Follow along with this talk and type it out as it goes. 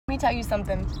tell you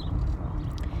something.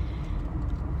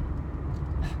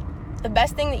 The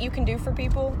best thing that you can do for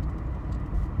people,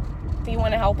 if you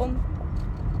want to help them,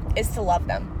 is to love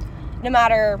them. No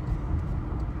matter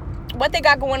what they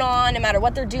got going on, no matter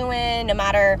what they're doing, no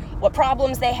matter what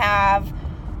problems they have,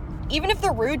 even if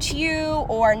they're rude to you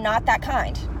or not that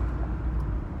kind,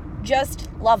 just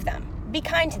love them. Be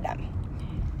kind to them.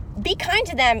 Be kind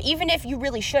to them even if you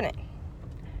really shouldn't.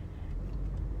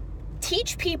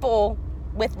 Teach people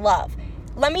with love.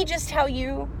 Let me just tell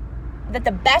you that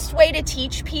the best way to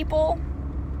teach people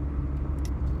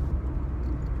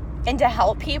and to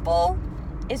help people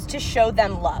is to show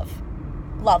them love.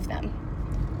 Love them.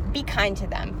 Be kind to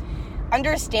them.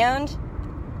 Understand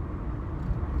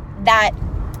that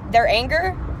their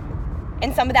anger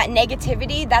and some of that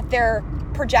negativity that they're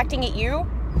projecting at you,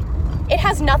 it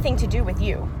has nothing to do with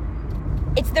you.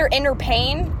 It's their inner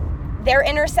pain, their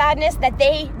inner sadness that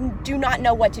they do not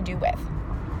know what to do with.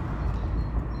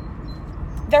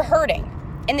 They're hurting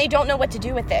and they don't know what to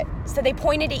do with it. So they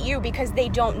point it at you because they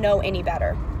don't know any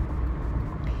better.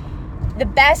 The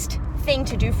best thing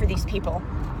to do for these people,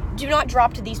 do not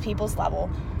drop to these people's level.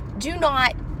 Do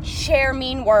not share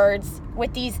mean words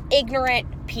with these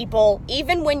ignorant people,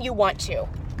 even when you want to.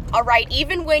 All right?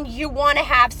 Even when you want to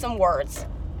have some words.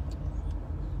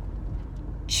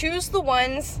 Choose the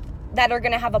ones that are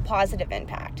going to have a positive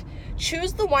impact.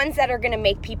 Choose the ones that are going to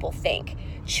make people think.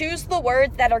 Choose the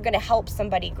words that are going to help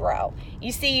somebody grow.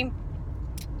 You see,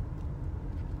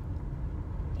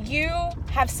 you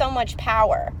have so much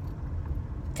power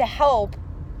to help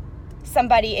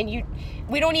somebody, and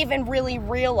we don't even really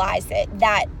realize it,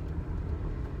 that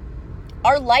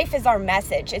our life is our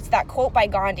message. It's that quote by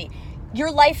Gandhi. Your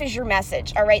life is your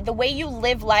message, all right? The way you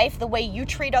live life, the way you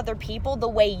treat other people, the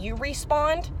way you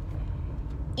respond,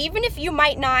 even if you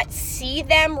might not see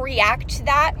them react to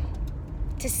that,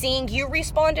 to seeing you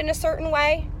respond in a certain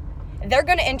way, they're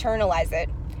going to internalize it.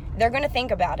 They're going to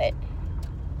think about it,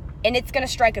 and it's going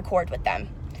to strike a chord with them.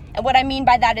 And what I mean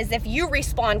by that is if you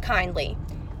respond kindly,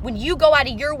 when you go out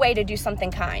of your way to do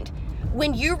something kind,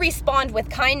 when you respond with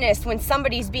kindness when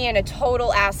somebody's being a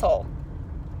total asshole,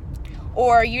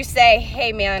 or you say,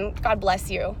 hey man, God bless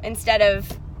you, instead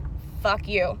of fuck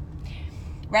you,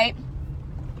 right?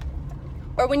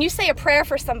 Or when you say a prayer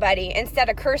for somebody instead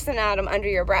of cursing at them under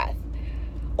your breath,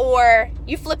 or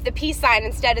you flip the peace sign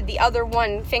instead of the other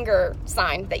one finger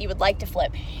sign that you would like to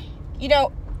flip. You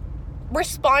know,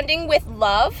 responding with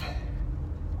love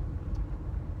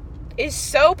is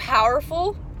so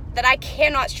powerful that I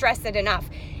cannot stress it enough.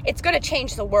 It's going to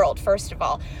change the world, first of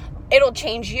all. It'll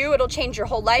change you, it'll change your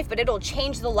whole life, but it'll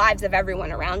change the lives of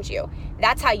everyone around you.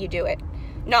 That's how you do it.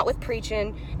 Not with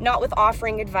preaching, not with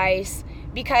offering advice,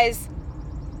 because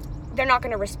they're not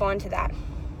going to respond to that.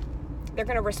 They're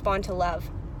going to respond to love.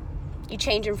 You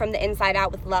change them from the inside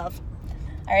out with love.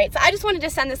 All right, so I just wanted to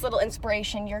send this little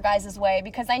inspiration your guys' way,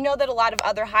 because I know that a lot of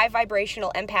other high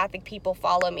vibrational empathic people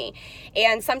follow me.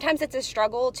 And sometimes it's a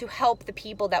struggle to help the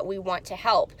people that we want to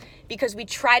help, because we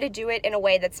try to do it in a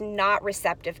way that's not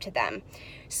receptive to them.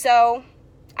 So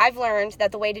I've learned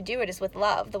that the way to do it is with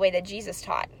love, the way that Jesus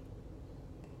taught,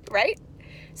 right?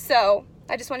 So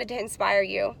I just wanted to inspire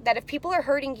you that if people are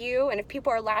hurting you, and if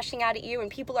people are lashing out at you, and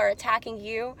people are attacking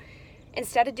you,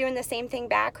 instead of doing the same thing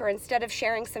back, or instead of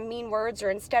sharing some mean words, or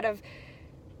instead of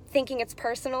thinking it's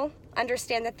personal,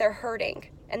 understand that they're hurting,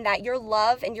 and that your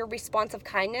love and your response of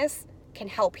kindness can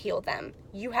help heal them.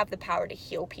 You have the power to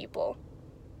heal people.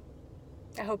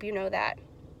 I hope you know that.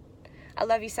 I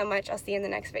love you so much. I'll see you in the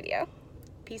next video.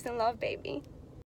 Peace and love, baby.